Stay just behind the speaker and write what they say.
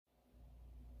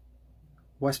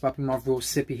What's popping, my bro?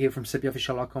 SEB P here from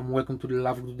SEBofficial.com. Welcome to the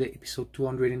live of the day, episode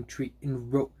 203 in a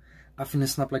row. I finna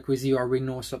snap like crazy. You already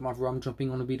know what's up, my bro. I'm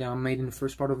jumping on the beat that I made in the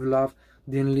first part of the live.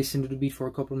 Didn't listen to the beat for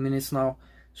a couple of minutes now,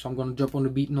 so I'm gonna jump on the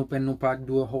beat, no pen, no pack,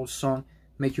 do a whole song,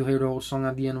 make you hear the whole song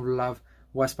at the end of the live.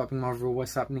 What's popping, my bro?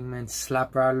 What's happening, man?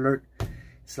 Slapper alert!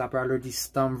 Slapper alert this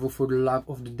time, bro, for the live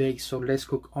of the day. So let's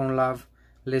cook on live.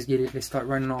 Let's get it. Let's start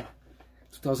right now.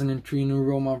 2003 in a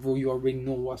row, my bro. You already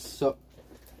know what's up.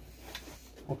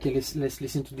 Okay, let's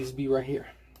listen to this beat right here.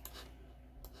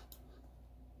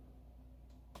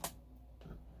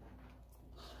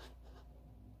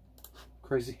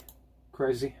 Crazy,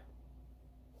 crazy.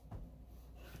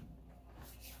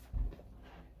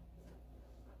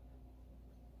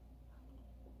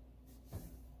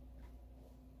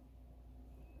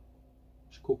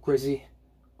 Je go crazy.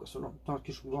 Tant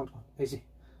que je rentre, easy.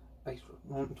 Paraît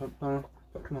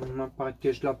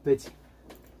que je l'avais dit.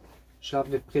 Je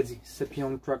l'avais prédit. SEB P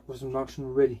on the track was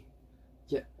action ready.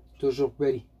 Yeah, toujours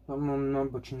ready. No,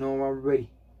 but you know I'm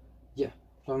ready. Yeah,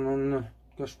 no.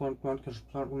 Que je plante, que je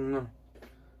plante, no.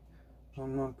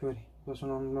 Non, ready.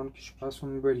 Non, que je passe,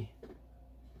 I'm ready.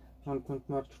 Non, que je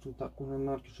plante, I'm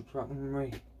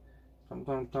ready.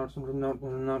 Not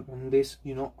on this,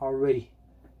 you know already.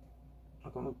 I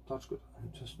don't touch good.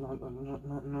 I'm just not.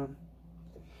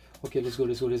 Okay, let's go.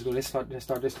 Let's start.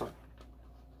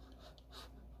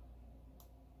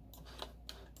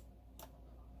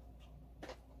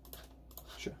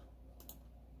 Sure.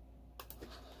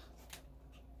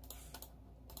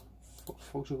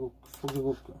 Faut que je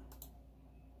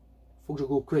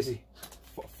go crazy.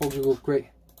 Faut que je go great.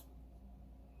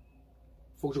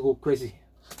 Faut que je go crazy.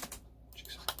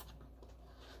 Check ça.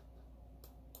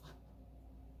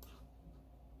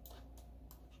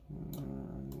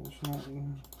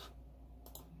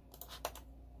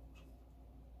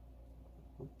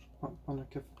 Prendre un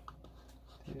café.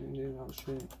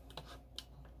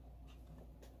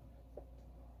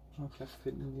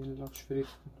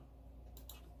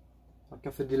 Un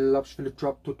café des labs, je fais le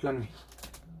drop toute la nuit.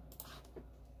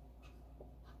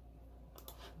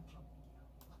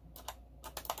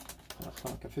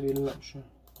 Un café des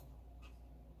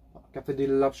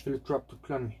labs, je fais le drop toute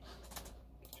la nuit.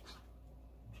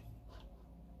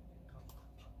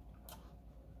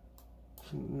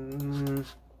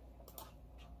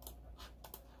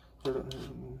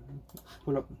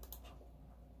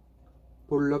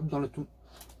 Pull up dans le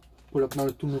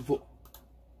tout nouveau.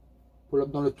 Pull up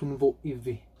dans le tout nouveau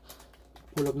EV.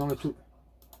 Pull up dans le tout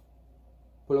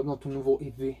nouveau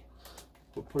EV.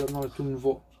 Pull up dans le tout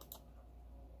nouveau.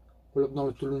 Pull up dans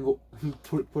le tout nouveau.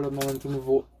 Pull up dans le tout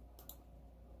nouveau.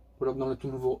 Pull up dans le tout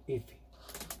nouveau EV.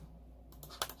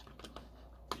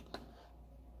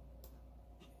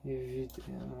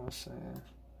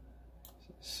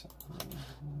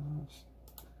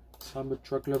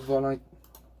 Cybertruck le volant.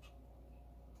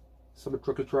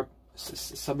 Cybertruck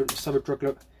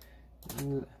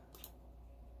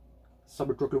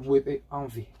le whip est en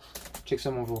vie. Check ça,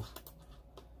 mon veau.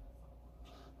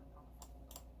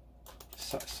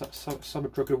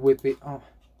 Cybertruck le whip est en.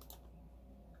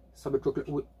 Cybertruck le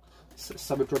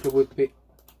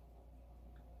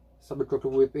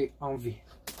whip est en vie.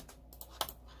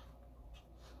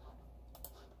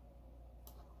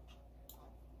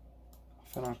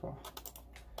 Enfin encore.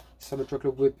 Cybertruck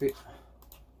le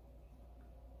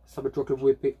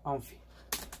whip est en vie.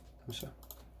 Comme ça.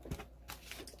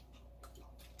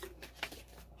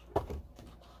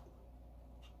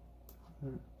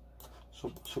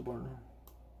 So bon.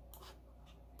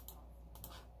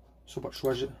 So pas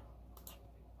choisir.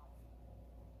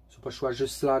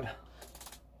 Slide.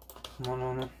 Non.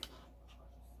 Non.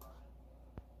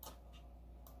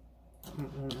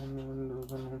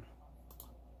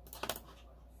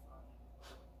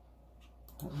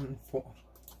 Faut.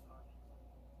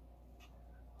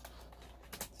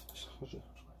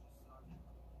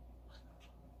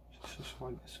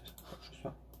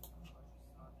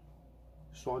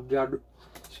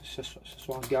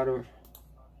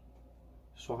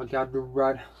 Regarde le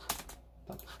ride.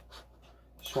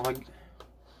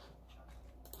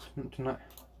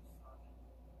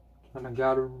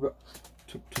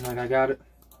 Tonight I got it.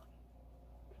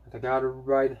 I got it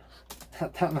right.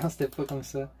 Attends, c'était pas comme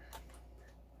ça.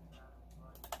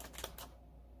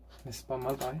 Mais c'est pas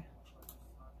mal, pareil.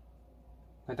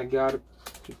 I got it.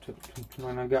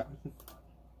 Tonight I got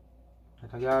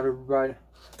it right.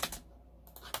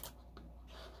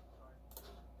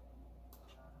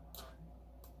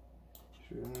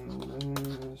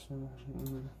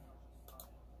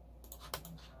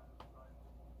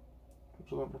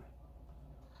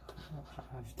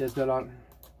 À vitesse de l'heure.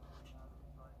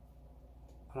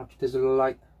 à la vitesse de la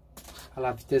light, à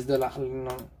la vitesse de la...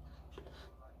 Non.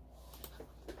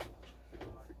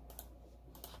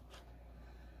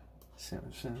 C'est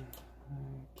ok.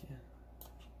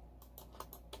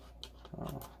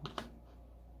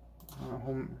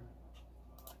 Home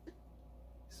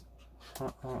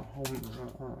c'est un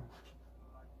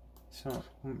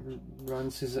home run,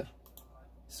 c'est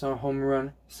un home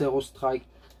run, 0 strike,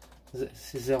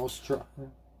 c'est 0 strike.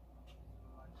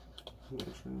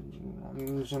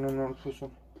 J'en ai un peu ça.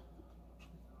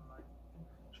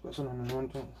 Je sais pas si on en a un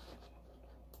peu.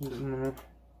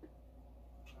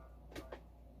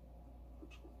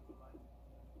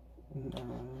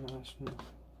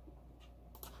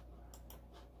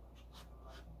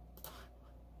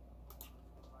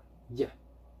 Yeah,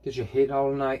 get your hit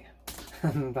all night.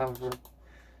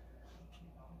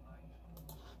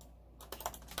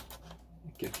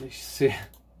 Get your sit.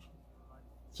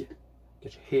 Yeah,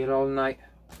 get your hit all night.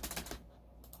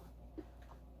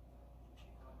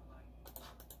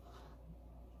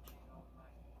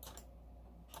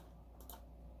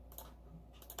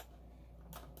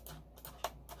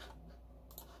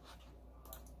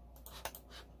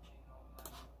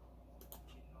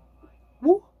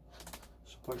 Woo!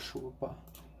 C'est pas le choix, pas.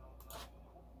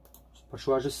 C'est pas le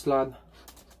choix, juste slide.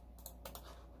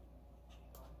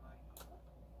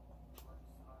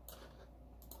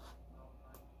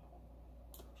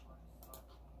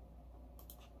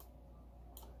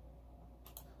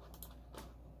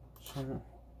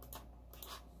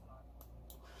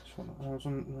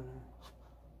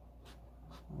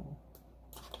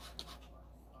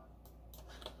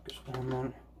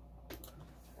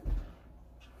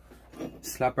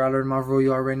 Slapper alert, my bro,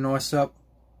 you already know what's up.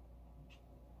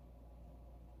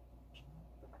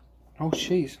 Oh,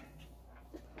 jeez.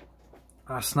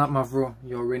 I snapped my bro,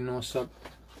 you already know what's up.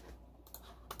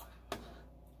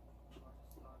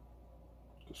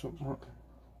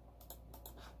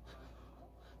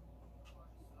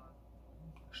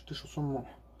 J'étais sur son mot.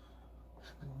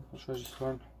 Je choisis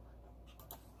slide.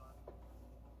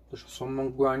 J'étais sur mon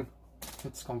grind.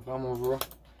 Tu comprends mon bro.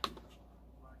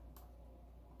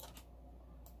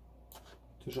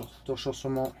 Toujours sur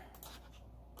mon.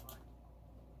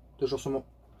 Toujours sur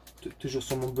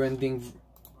mon branding.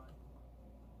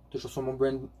 Toujours sur mon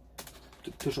brand.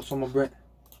 Toujours sur mon brand.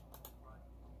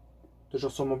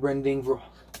 Toujours sur mon branding, bro.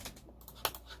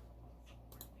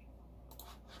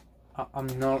 I'm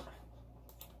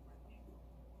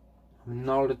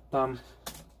not the time.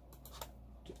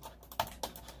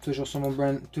 Toujours sur mon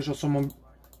brand. Toujours sur mon.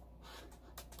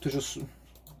 Toujours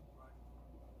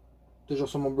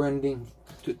sur mon branding.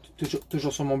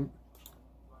 Toujours sur mon.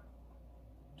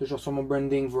 Toujours sur mon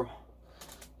branding, bro.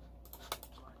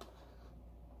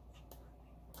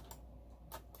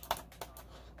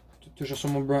 Toujours sur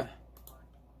mon brand.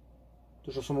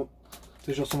 Toujours sur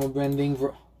mon branding,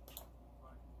 bro.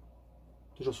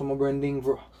 Toujours sur mon branding,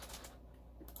 bro.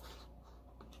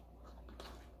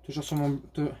 Toujours sur mon.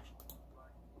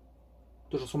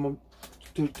 Toujours sur mon.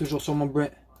 Toujours sur mon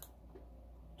brand.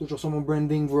 Toujours sur mon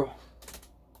branding, bro.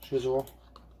 Je les vois.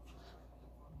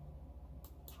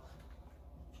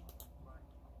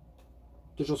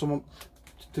 Toujours sur mon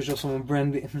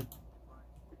branding.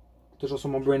 Toujours sur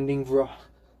mon branding, bro.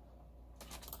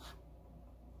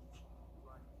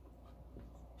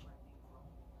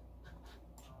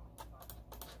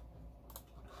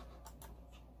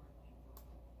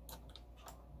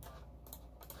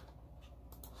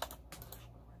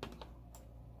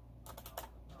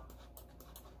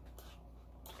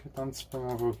 Un petit peu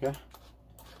mon vocal.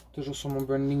 Toujours sur mon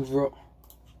branding, bro.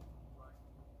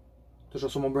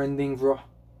 Toujours sur mon branding, bro.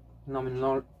 Non, mais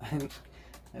non.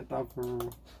 Attends pour.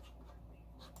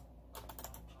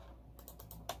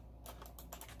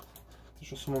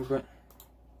 Toujours sur mon brand.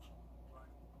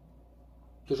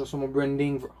 Toujours sur mon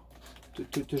branding, bro.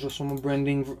 Toujours sur mon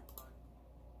branding, bro.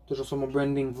 Toujours sur mon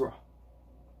branding, bro.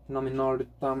 Non, mais non, le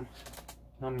temps.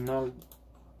 Non, mais non.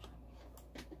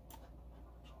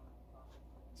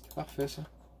 C'est parfait, ça.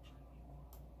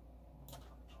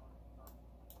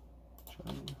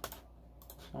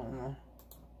 Oh non.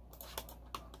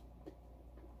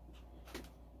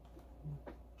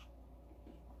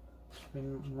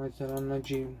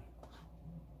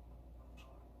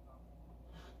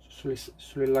 Sur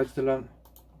les lights de la.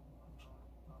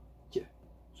 Yeah.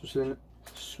 Sur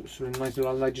les lights de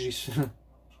la light G.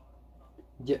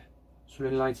 Yeah. Sur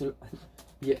les lights.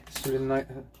 Yeah. Sur les lights.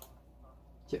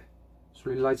 Yeah. Sur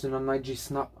les lights de la night G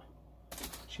snap.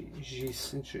 G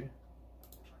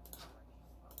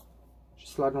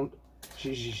slide on.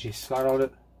 She slide all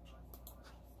it.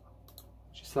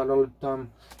 She slide all the time.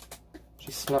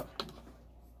 She slide.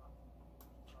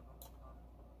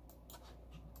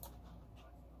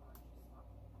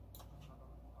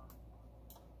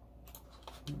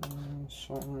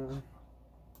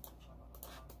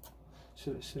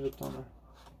 C'est le temps là.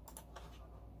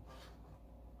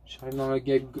 J'arrive dans le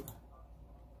game.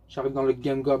 J'arrive dans le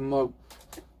game god mode.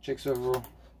 Check ça, bro.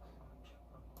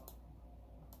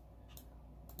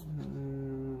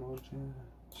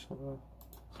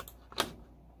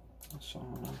 Ça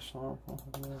va.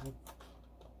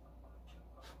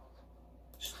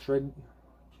 Straight.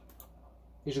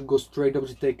 You should go straight up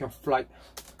to take a flight.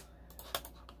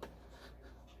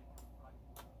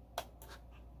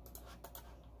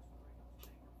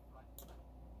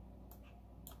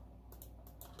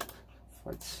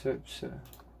 Fight SEB, ça.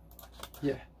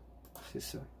 Yeah, c'est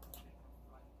ça.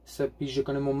 SEB P, je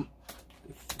connais mon.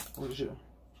 Je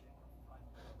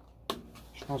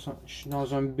suis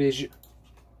dans un B. Je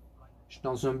suis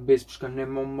dans un B, je connais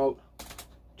mon mode.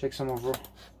 Check ça, mon bro.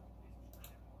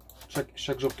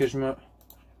 Chaque jour que je me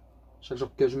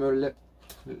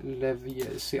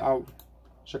lève, c'est out.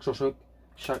 Chaque jour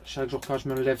quand je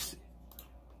me lève,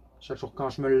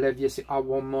 c'est out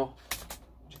one more.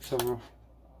 Check ça, bro.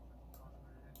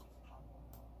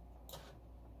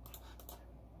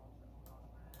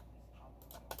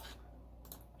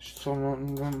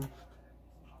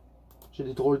 J'ai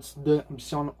des drôles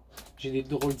d'ambitions. J'ai des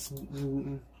drôles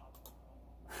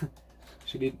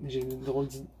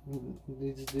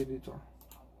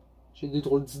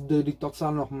d'idées de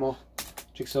ça normal.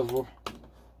 Check ça, va.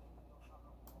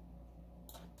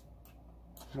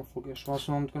 Moi, faut que je fasse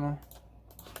un autre canal.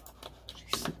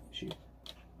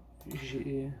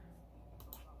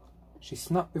 J'ai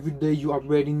snap every day, you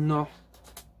already know.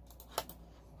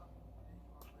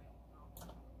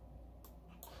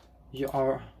 You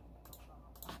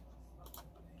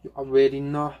already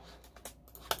know.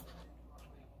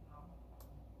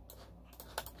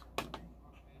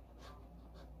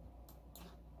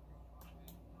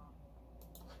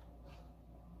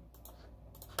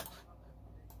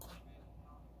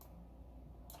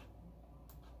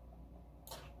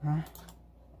 Hein?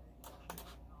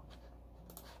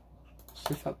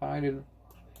 C'est fait pareil, là.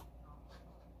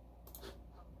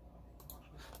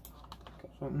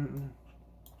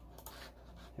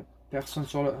 Personne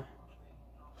sur le.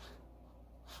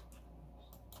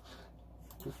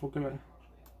 Faut que le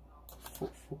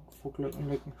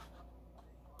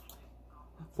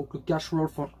cash flow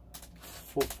faut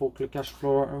que le cash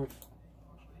flow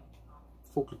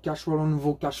au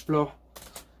niveau cash flow.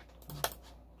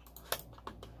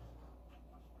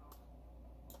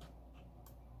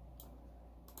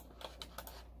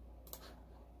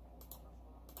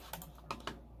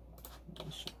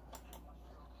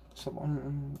 Ça va.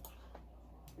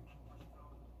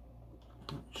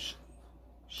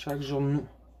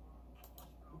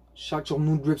 Chaque jour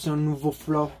nous drip sur un nouveau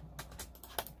flow.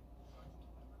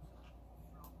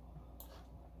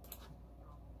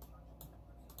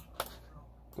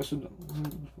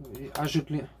 Ajoute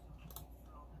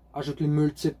les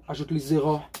multiples, ajoute les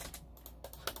zéros.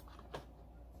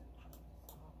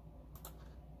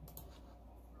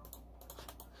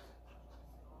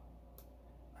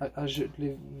 Ajoute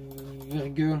les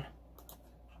virgules.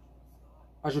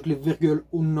 Ajoute les virgules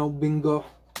ou no bingo.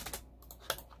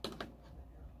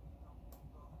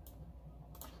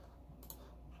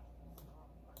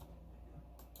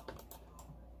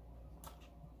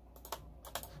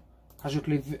 Ajoute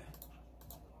les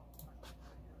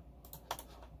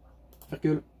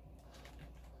virgules.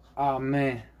 Ah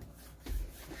man.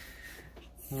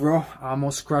 Bro, I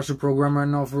almost crashed the program right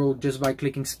now, bro, just by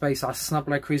clicking space. I snap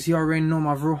like crazy. You already know,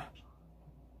 my bro.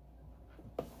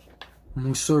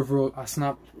 Mon serveur, I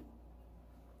snap.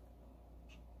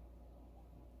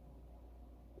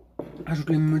 Ajoute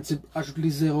les multiples, ajoute les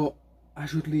zéros,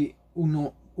 ajoute les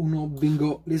uno,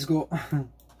 bingo, let's go.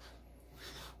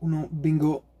 Uno,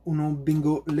 bingo,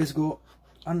 let's go.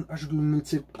 Ajoute les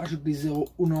multiples, ajoute les zéros,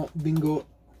 uno, bingo.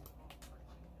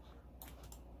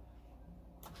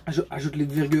 Ajoute les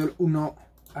virgules, uno,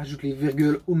 ajoute les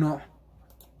virgules, uno,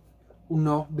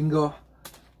 bingo,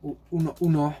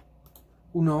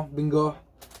 uno, bingo, bingo.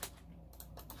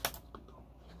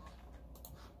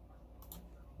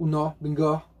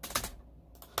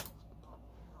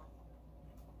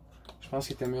 Je pense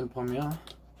qu'il était mieux le premier. Hein?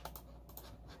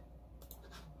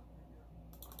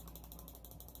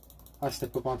 Ah, c'était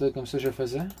pas pantoute comme ça je le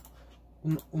faisais.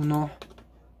 Uno.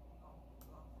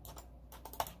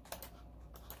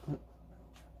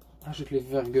 Ajoute les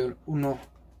virgules. Uno.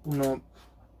 Uno.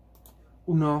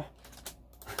 Uno.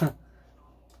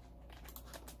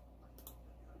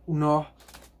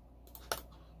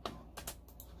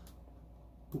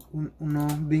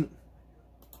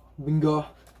 Bingo.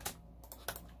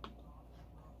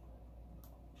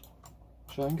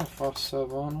 J'ai rien qu'à faire ça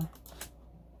avant. Là.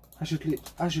 Ajoute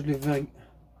les verres.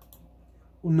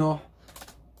 Ou non.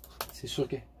 C'est sûr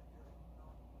que.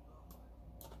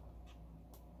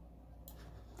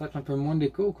 Peut-être un peu moins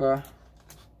d'écho, quoi.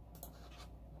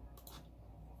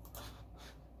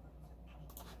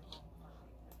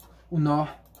 Ou non.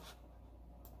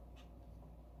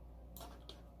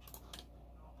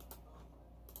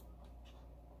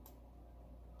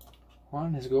 Ouais,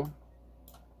 let's go.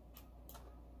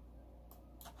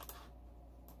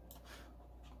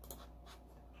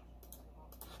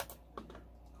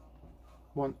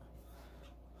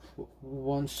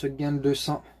 Once again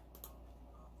 200.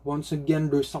 Once again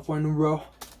 200 fois une row.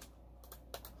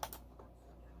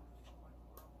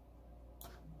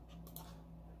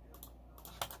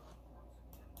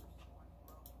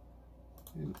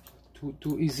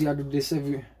 Too easy à do this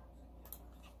every.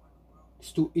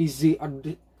 It's too easy à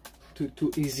do.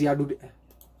 Too easy à do.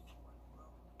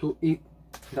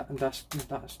 That's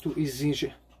too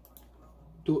easy.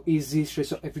 Too easy, je fais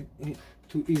ça every.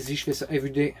 Too easy, je fais ça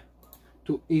every day.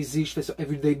 Too easy, je fais ça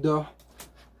every day dehors.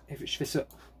 Je fais ça.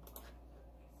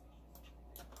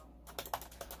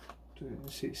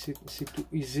 C'est too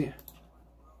easy.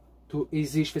 Too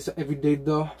easy, je fais ça every day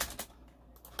dehors.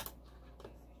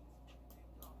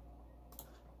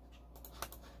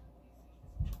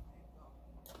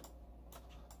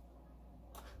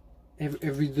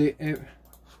 Every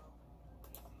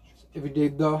day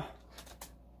dehors.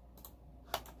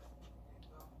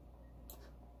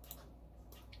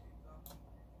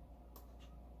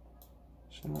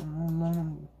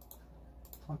 Non.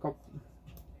 Encore.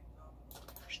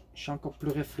 Je suis encore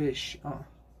plus réfléchi.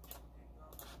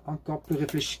 Encore plus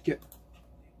réfléchi que.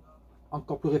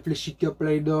 Encore plus réfléchi que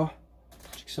Play-Doh.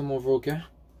 Je sais que c'est mon voix, ok?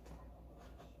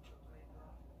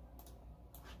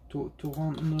 Tout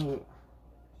rendre.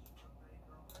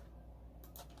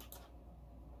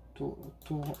 Tout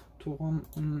rendre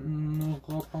en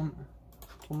Europe.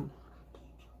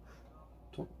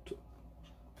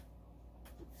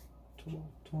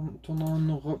 Tourne en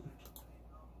Europe.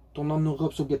 Tourne en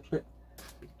Europe sur Get Play.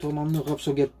 Tourne en Europe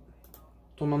sur Get.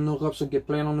 Tourne en Europe sur Get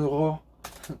Play en euros.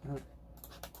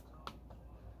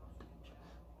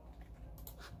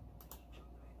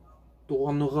 Tourne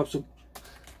en Europe sur.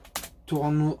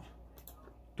 Tourne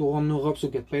en Europe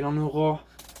sur Get Play en euros.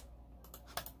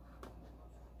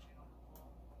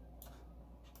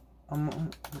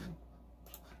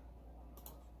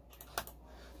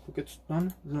 Faut que tu te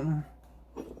donnes. Non.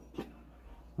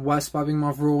 What's popping,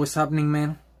 my bro? What's happening,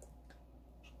 man?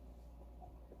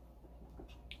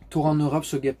 Tour en Europe,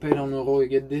 so get paid en euros. You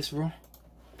get this, bro?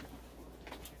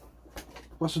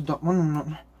 What's the top one? Non.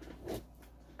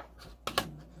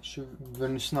 Je suis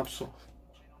venu snap ça.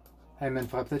 Hey, man,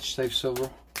 faudrait peut-être que je save ça, bro.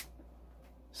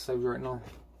 Save right now.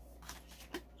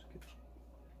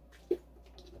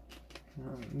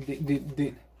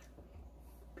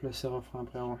 Plus c'est refrain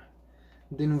après, ouais.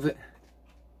 Des nouvelles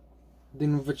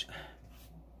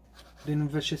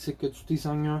choses, c'est que tu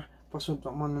designer. Pas sur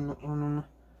moi, non.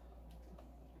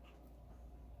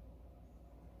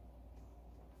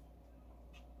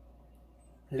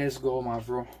 Let's go, my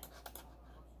bro.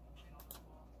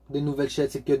 Des nouvelles choses,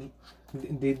 c'est que.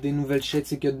 Des nouvelles choses,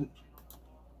 c'est que.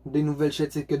 Des nouvelles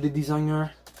choses, c'est que des designers.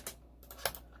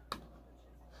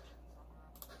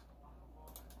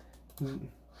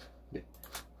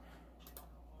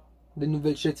 Des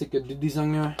nouvelles choses, c'est que des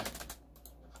designers.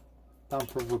 T'en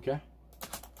provoquer.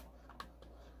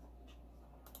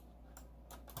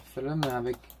 Fais-le, mais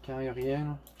avec quand il n'y a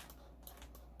rien.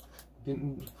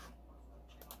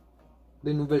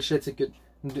 Des nouvelles choses, c'est que.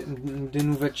 Des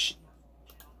nouvelles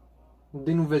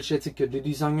choses, c'est que des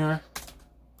designers.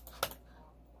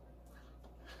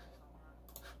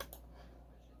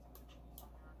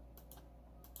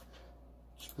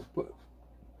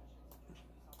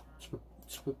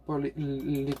 Tu peux pas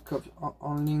les copies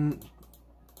en ligne.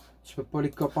 Tu peux pas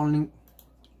les copies en ligne.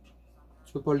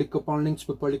 Tu peux pas les copies en ligne. Tu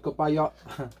peux pas les copies ailleurs.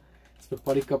 Tu peux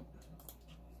pas les copies.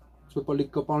 Tu peux pas les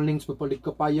copies en ligne. Tu peux pas les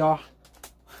copies ailleurs.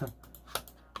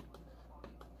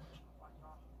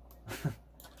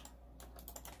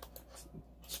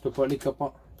 Tu peux pas les copies.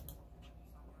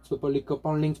 Tu peux pas les copies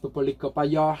en ligne. Tu peux pas les copies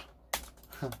ailleurs.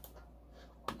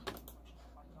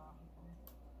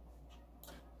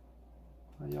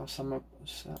 D'ailleurs, ça me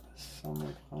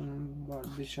prend une balle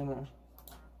d'échelon.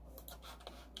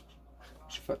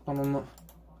 Je fais pas mon.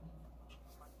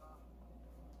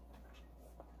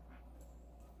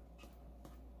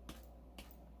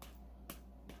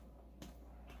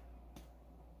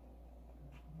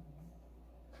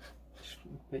 Je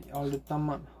paye all the time,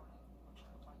 man.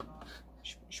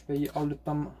 Je paye all the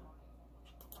time.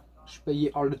 Je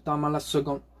paye all the time à la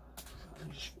seconde.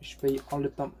 Je paye all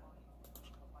the time.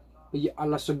 Payer à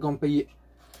la seconde, payer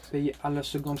à la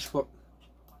seconde, je peux.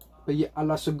 Payer à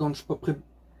la seconde, je peux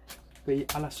payer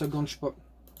à la seconde, je peux.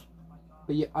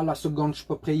 Payer à la seconde, je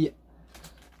peux payer.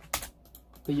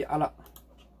 Payer à la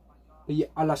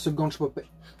seconde, je peux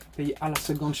payer à la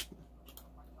seconde, je peux.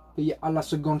 Payer à la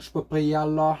seconde, je peux payer à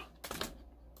la.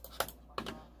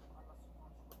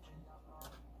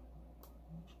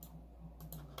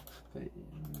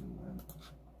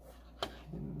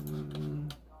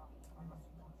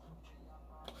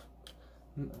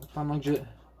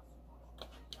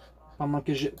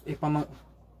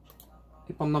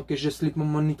 Pendant que je slip mon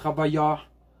money travailleur,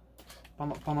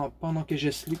 pendant que je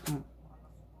slip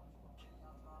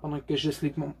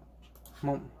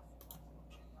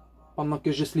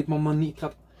mon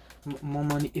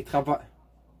money et travail,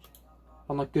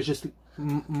 pendant que je slip,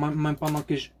 même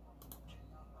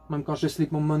quand je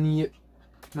slip mon money,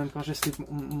 même quand je slip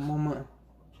mon money,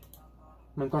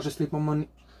 quand je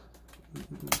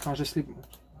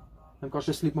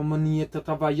slip mon money et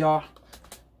travailleur.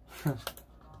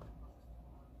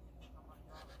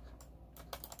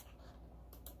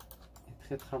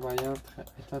 Très travailleur,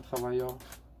 est un travailleur.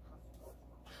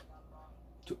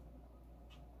 Tout.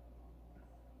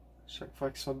 Chaque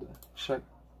fraction de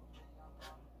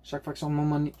mon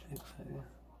money,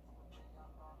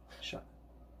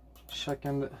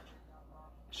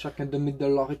 chacun de mes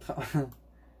dollars est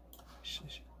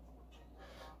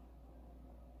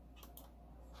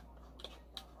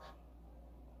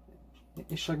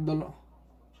et chaque dollar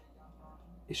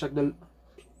chaque dollar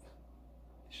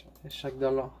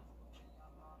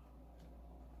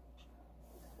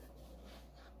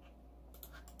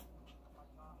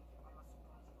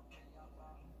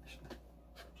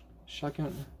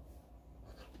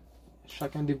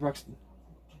chacun des brax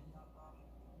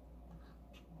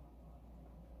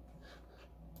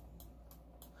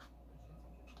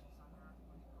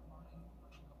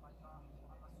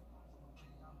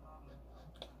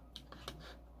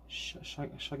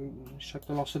chaque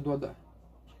dollar se doit de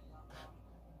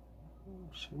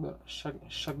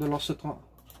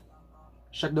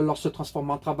chaque dollar se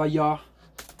transforme en travailleur.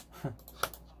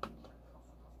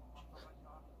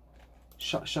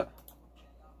 Chaque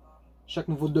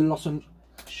nouveau dollar c'est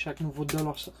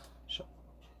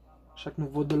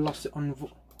un nouveau.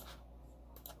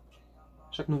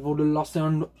 Chaque nouveau dollar c'est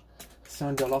un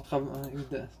dollar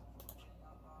travail.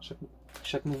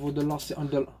 Chaque nouveau dollar c'est un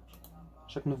dollar.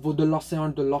 Chaque nouveau dollar c'est un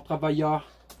dollar travailleur.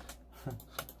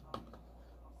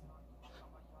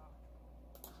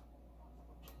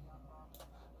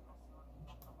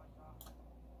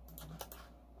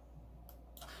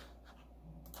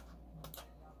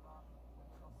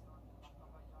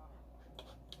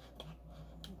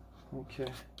 Ok.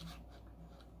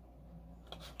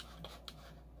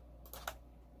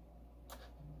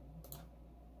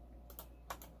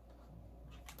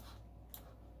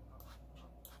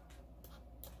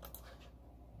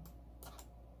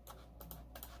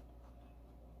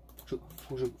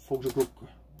 Faut que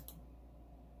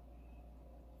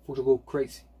je go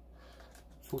crazy.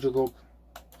 Faut que je go.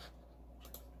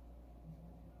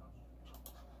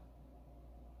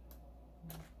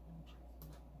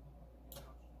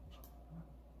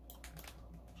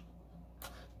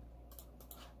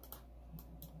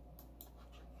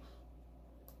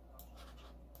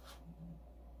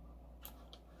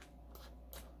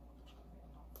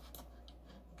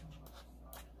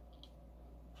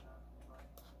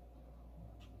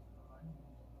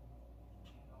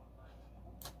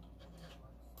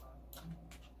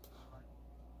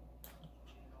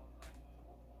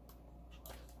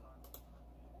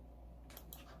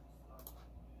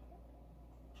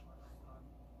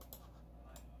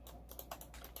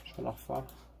 Je vais la refaire.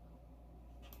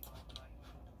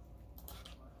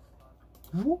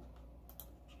 Woo.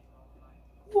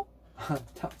 Woo.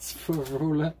 That's for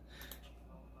real.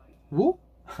 Woo.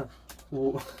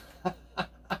 Woo.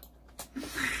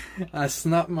 I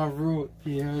snapped my rule.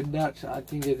 You heard that? I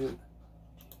think it is.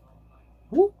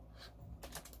 Woo.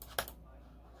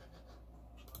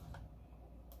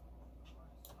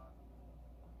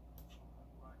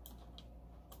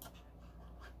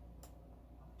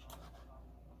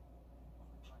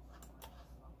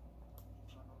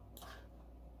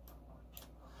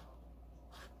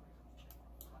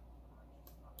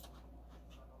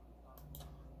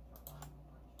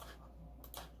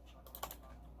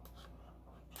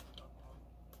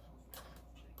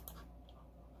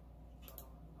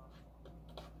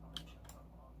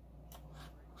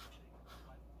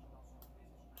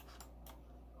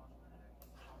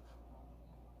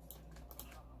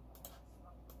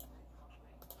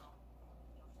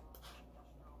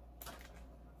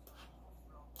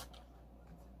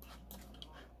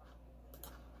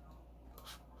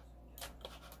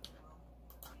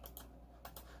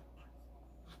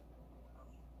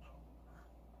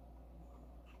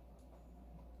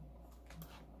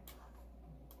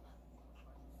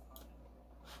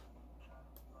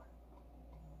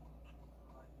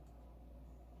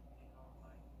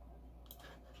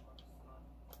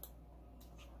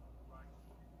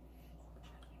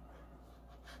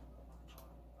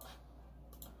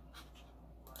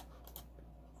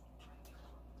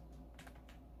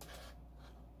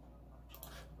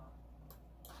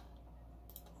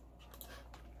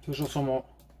 Toujours sur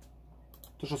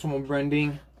mon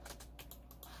branding.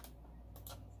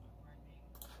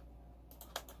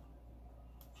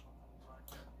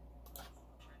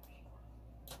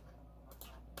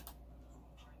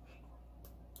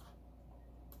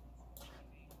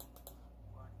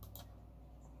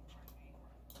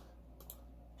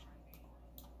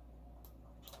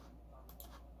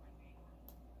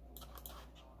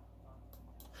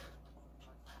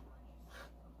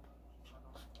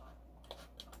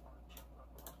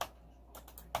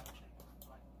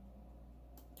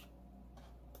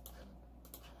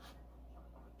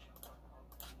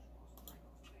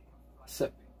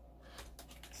 SEB.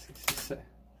 C'est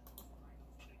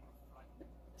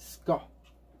Ska.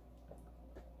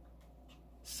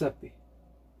 SEB.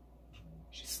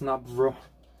 She snap bro.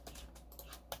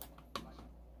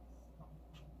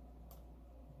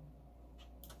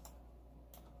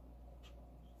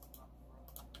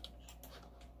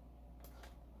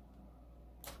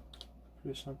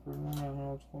 Plus un peu long,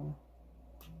 là, trop.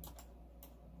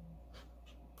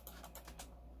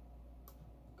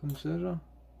 Comme ça, genre.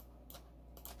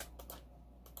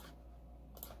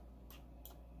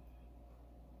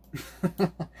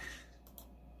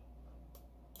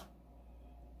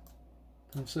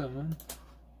 Comme ça, man.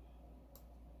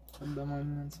 Pas de demande,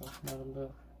 man, ça va finir là.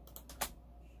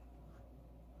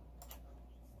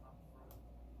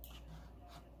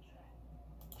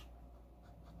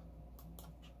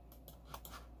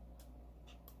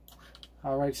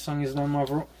 Alright, song is done, my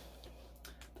bro.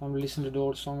 Time to listen to the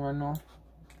old song right now.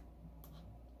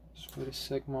 Just wait a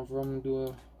sec, my bro. I'm gonna do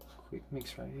a quick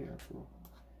mix right here, bro.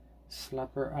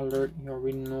 Slapper alert, you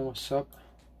already know what's up.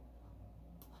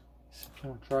 SEB P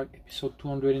on track, episode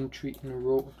 203 in a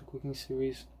row of the cooking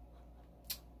series.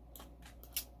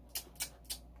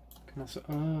 Comment ça?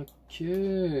 Ok.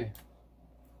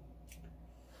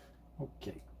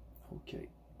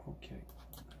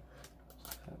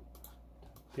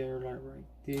 There, like right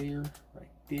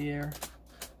there.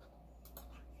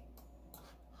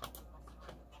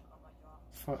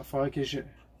 Faudrait que je...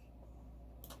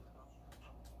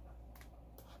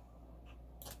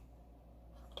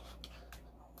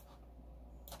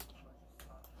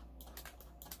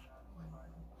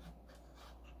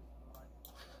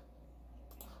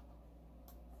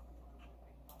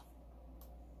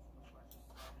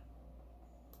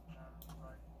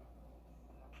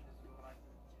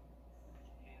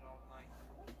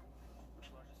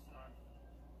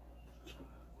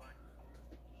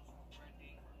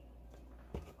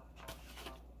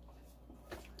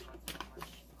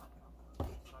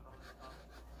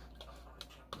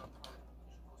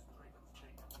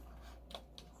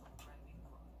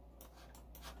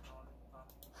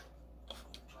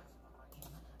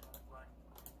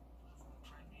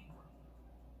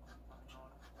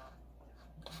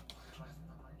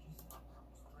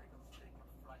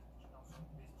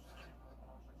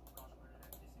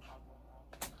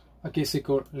 Okay, c'est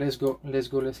cool. Let's go.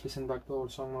 Let's listen back to the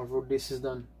old song, my bro. This is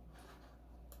done.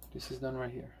 This is done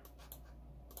right here.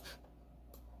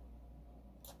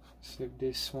 Save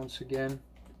this once again.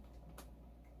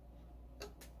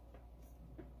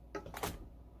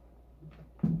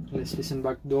 Let's listen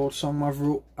back to the old song, my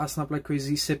bro. I snap like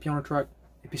crazy. SEB P on the track.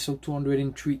 Episode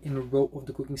 203 in a row of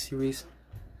the cooking series.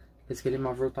 Let's get in,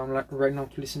 my bro. Time like right now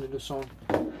to listen to the song.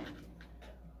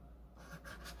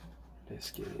 Let's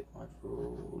get it, my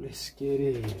bro. Let's get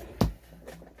it.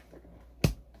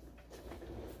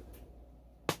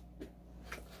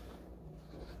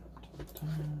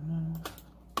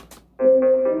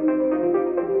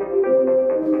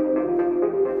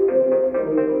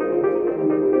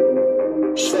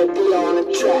 SEB P on the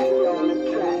track.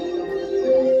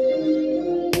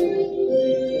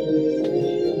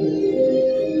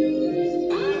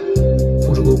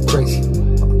 Faut que je go crazy.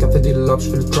 Café des lobes, je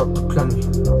fais le drop toute la nuit.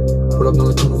 Pull up dans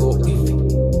le tout nouveau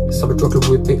Eevee. Ça veut dire que le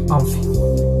whip est amphi.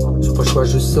 Sur pas le choix,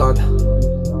 je slide. I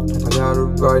gotta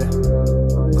ride.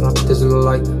 À la vitesse de la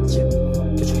light.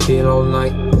 Que je feel all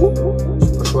night. Sur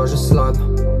pas le choix, je slide.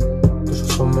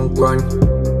 Toujours sur mon grind.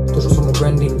 Toujours sur mon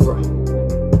branding, bro.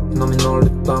 And I'm in all the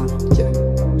time.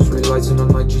 Sur les lights in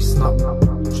the night, G-snap.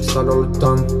 Je slide all the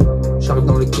time. J'arrive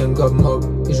dans le gang of mob.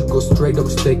 Et je go straight up,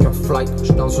 je take un flight.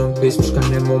 J'suis dans un base, puis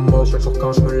j'connais mon mot. Chaque jour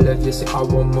quand j'me lève, yeah, c'est I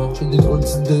want more. J'ai des drôles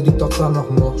d'idées, des thoughts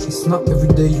anormaux. J'suis snap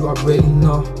everyday, you already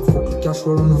know. Faut que le cash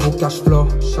flow, un nouveau cash flow.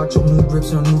 Chaque jour, new drip,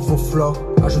 c'est un nouveau flow.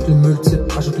 Ajoute les multiples,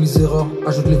 ajoute les zéros.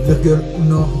 Ajoute les virgules,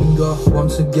 no, bingo.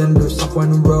 Once again, 200 points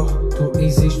in a row. Too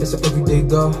easy, j'fais ça everyday,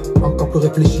 go. Encore plus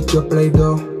réfléchi que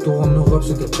Play-Doh. Tour en Europe,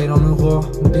 ce qu'elle paye en euros.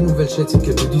 Des nouvelles shit, c'est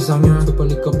que des designers. J'peux pas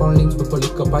les copes en ligne, j'peux pas les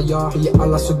copes ailleurs. Payer à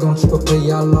la seconde, j'peux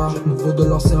payer à l'heure. Chaque nouveau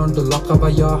dollar, c'est $1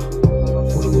 travailleur.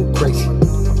 Faut que je go crazy.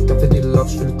 Café des love,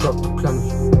 j'fais le drop toute la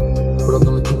nuit. Pull up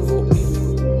dans le nouveau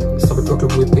heat. Ça veut drop le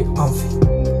whip et envie.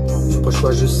 J'ai pas le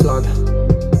choix, je slide.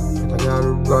 I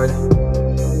gotta ride.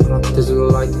 When I there's a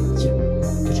light, yeah.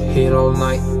 Get your head all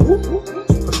night.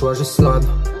 J'ai pas le choix, je slide.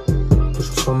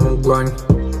 Toujours sur mon grind.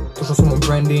 Toujours sur mon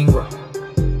branding, ouais.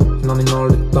 And I'm in all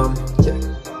the time, yeah.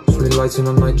 Sur les lights in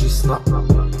a night, G-snap.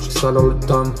 Je slide all the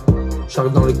time.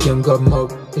 J'arrive dans le game, God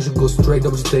mode. Et je go straight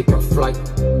up, je take a flight.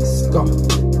 Let's go.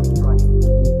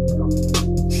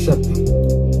 SEB P.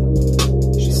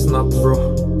 She snaps, bro.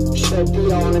 SEB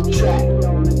P on the track.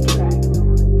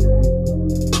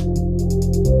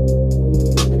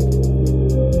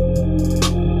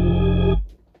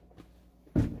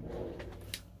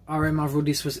 Alright, my bro,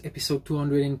 this was episode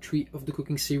 203 of the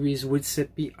cooking series with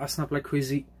SEB P. I snap like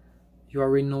crazy. You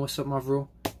already know what's up, my bro.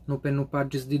 No pen, no pad,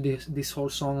 just did this whole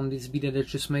song on this beat that I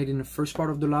just made in the first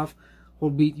part of the live. Whole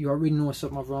beat, you already know what's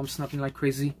up, my bro. I'm snapping like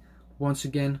crazy. Once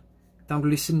again, time to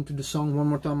listen to the song one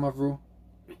more time, my bro.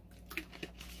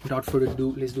 Without further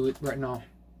ado, let's do it right now.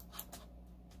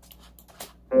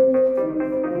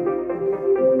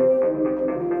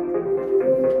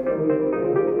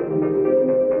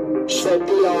 SEB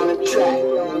P on the track.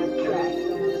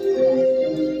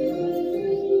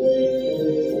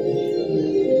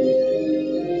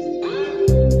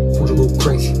 Faut que je go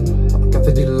crazy.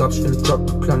 Café des love, j'fais le drop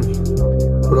toute la nuit.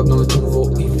 Pull up dans le nouveau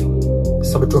heat.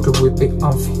 Ça veut drop le whip et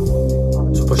envie.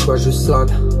 J'ai pas le choix, je slide.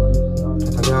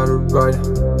 I gotta ride.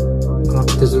 When I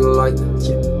there's a light,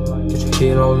 yeah. Get your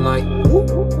head all night.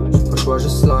 J'ai pas le choix, je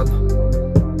slide.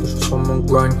 Toujours sur mon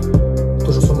grind.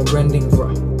 Toujours sur mon branding,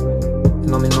 right.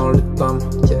 And I'm in all the time,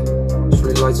 yeah. Sur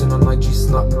les lights in a night,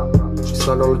 G-snap. Je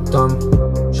slide all the time.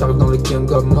 J'arrive dans le game,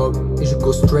 God mode. Et je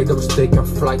go straight up, je take a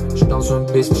flight. J'suis dans un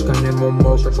bis, je connais mon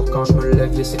mot. Chaque jour quand je me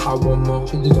lève, yeah, c'est I want more.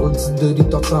 J'ai des drôles d'idées, des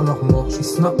thoughts anormaux. J'suis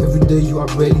snap everyday, you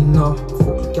already know.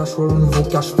 Faut que le cash roll, un nouveau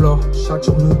cash flow. Chaque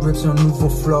jour, new grips, un nouveau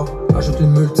flow. Ajoute les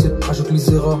multiples, ajoute les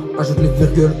zéros. Ajoute les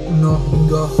virgules, no,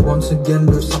 bingo. Once again,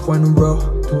 200 points in a row.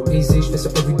 Too easy, j'fais ça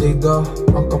everyday, go.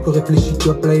 Encore plus réfléchi que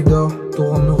Play-Doh.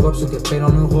 Tour en Europe, se get paid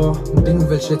en euros. Des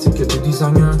nouvelles shit, c'est que des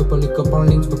designers. J'peux pas les copes en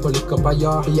ligne, j'peux pas les copes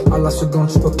ailleurs. Payer à la seconde,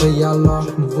 j'peux payer à l'heure.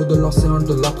 Nouveau de l'or, c'est un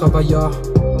de leurs travailleurs.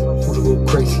 Faut que je go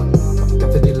crazy.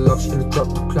 Café des love, j'fais le drop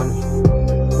toute la nuit.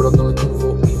 Pull up dans le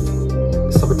nouveau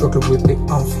heat. Ça veut drop le whip et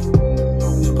envie.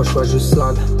 J'ai pas le choix, je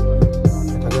slide.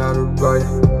 I gotta ride.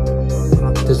 When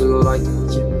I there's a light,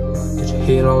 yeah. Get your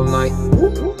head all night.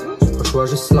 J'ai pas le choix,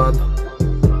 je slide.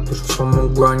 Toujours sur mon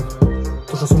grind.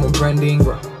 Toujours sur mon branding,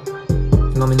 right.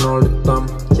 And I'm in all the time,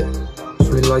 yeah.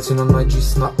 Sur les lights in a night,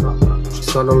 G-snap. Je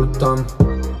slide all the time.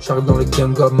 J'arrive dans le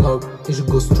game, God mode. Et je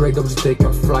go straight up, je take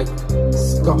a flight.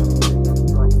 Let's go.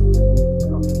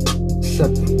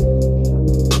 SEB P.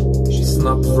 She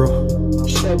snaps, bro.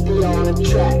 SEB P on the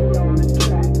track.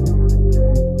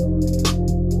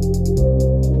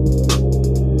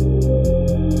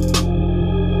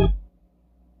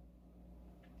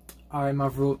 Alright, my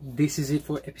bro, this is it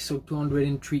for episode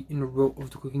 203 in a row of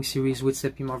the cooking series with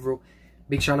SEB P, my bro.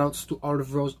 Big shout outs to all the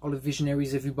bros, all the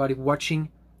visionaries, everybody watching.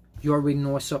 You already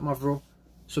know what's up, my bro.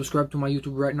 Subscribe to my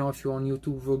YouTube right now if you're on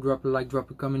YouTube, bro. Drop a like, drop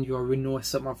a comment. You already know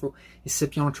what's up, my bro. It's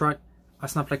SEB P on track. I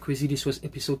snap like crazy. This was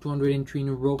episode 203 in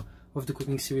a row of the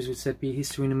cooking series with SEB P.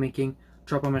 History in the making.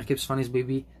 Drop on my clips, funniest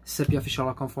baby.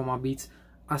 SEBPofficial.com for my beats.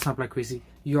 I snap like crazy.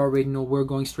 You already know we're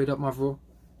going straight up, my bro.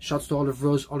 Shouts to all the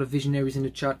bros, all the visionaries in the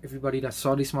chat, everybody that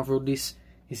saw this, my bro. This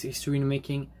is history in the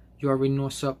making. You already know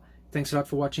what's up. Thanks a lot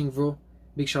for watching, bro.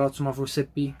 Big shout out to my bro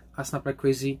SEB P. I snap like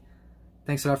crazy.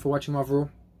 Thanks a lot for watching, my bro.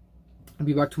 I'll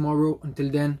be back tomorrow. Until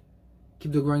then,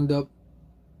 keep the grind up.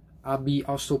 I'll be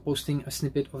also posting a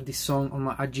snippet of this song on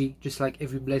my IG, just like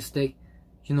every blessed day.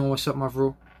 You know what's up, my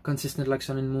bro. Consistent like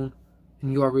sun and moon.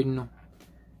 And you already know.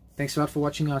 Thanks a lot for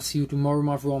watching. I'll see you tomorrow,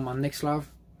 my bro, on my next live.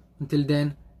 Until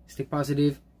then, stay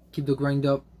positive. Keep the grind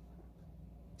up,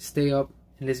 stay up,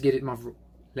 and let's get it, my bro.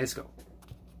 Let's go.